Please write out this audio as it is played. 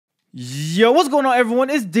Yo, what's going on, everyone?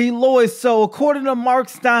 It's DLloyd. So, according to Marc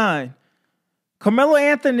Sein, Carmelo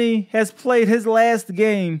Anthony has played his last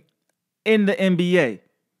game in the NBA.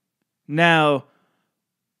 Now,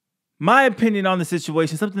 my opinion on the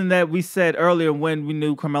situation, something that we said earlier when we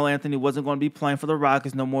knew Carmelo Anthony wasn't going to be playing for the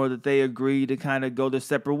Rockets no more, that they agreed to kind of go their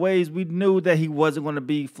separate ways. We knew that he wasn't going to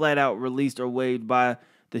be flat out released or waived by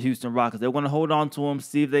the Houston Rockets. They want to hold on to him,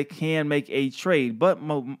 see if they can make a trade. But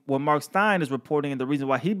what Marc Sein is reporting, and the reason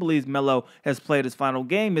why he believes Melo has played his final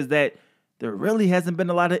game, is that there really hasn't been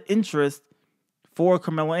a lot of interest for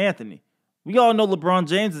Carmelo Anthony. We all know LeBron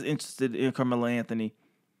James is interested in Carmelo Anthony,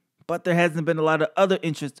 but there hasn't been a lot of other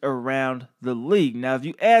interest around the league. Now, if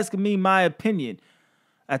you ask me my opinion,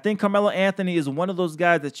 I think Carmelo Anthony is one of those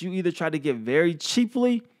guys that you either try to get very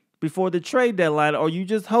cheaply before the trade deadline, or you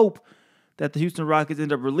just hope that the Houston Rockets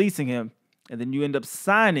end up releasing him, and then you end up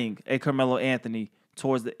signing a Carmelo Anthony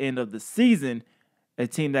towards the end of the season, a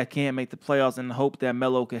team that can't make the playoffs, and hope that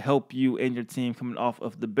Melo can help you and your team coming off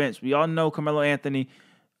of the bench. We all know Carmelo Anthony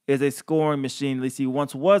is a scoring machine. At least he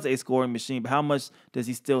once was a scoring machine, but how much does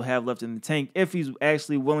he still have left in the tank if he's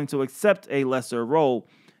actually willing to accept a lesser role?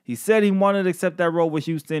 He said he wanted to accept that role with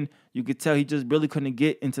Houston. You could tell he just really couldn't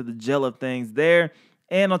get into the gel of things there.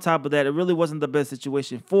 And on top of that, it really wasn't the best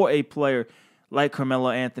situation for a player like Carmelo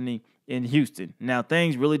Anthony in Houston. Now,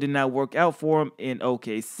 things really did not work out for him in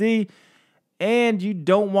OKC. And you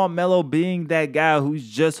don't want Melo being that guy who's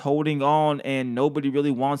just holding on and nobody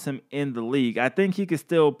really wants him in the league. I think he can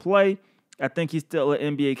still play. I think he's still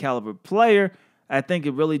an NBA caliber player. I think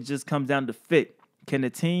it really just comes down to fit. Can the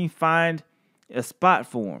team find a spot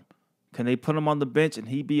for him? Can they put him on the bench and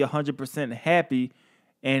he be 100% happy?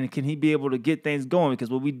 And can he be able to get things going?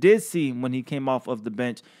 Because what we did see when he came off of the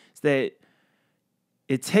bench is that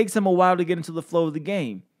it takes him a while to get into the flow of the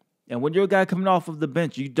game. And when you're a guy coming off of the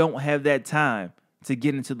bench, you don't have that time to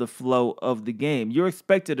get into the flow of the game. You're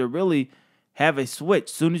expected to really have a switch.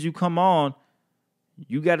 As soon as you come on,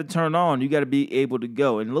 you got to turn on. You got to be able to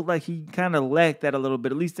go. And it looked like he kind of lacked that a little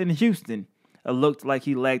bit, at least in Houston. It looked like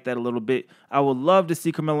he lacked that a little bit. I would love to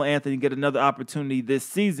see Carmelo Anthony get another opportunity this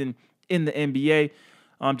season in the NBA.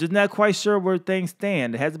 I'm just not quite sure where things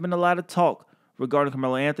stand. There hasn't been a lot of talk regarding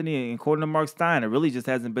Carmelo Anthony, and according to Marc Sein, there really just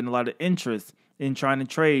hasn't been a lot of interest in trying to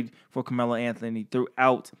trade for Carmelo Anthony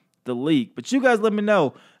throughout the league. But you guys let me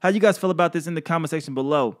know how you guys feel about this in the comment section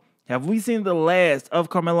below. Have we seen the last of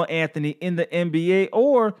Carmelo Anthony in the NBA,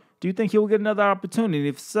 or do you think he will get another opportunity?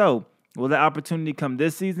 If so, will that opportunity come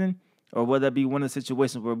this season, or will that be one of the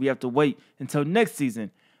situations where we have to wait until next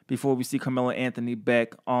season before we see Carmelo Anthony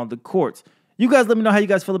back on the court? You guys let me know how you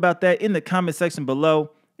guys feel about that in the comment section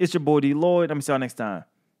below. It's your boy DLloyd. I'm going to see y'all next time.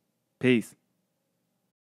 Peace.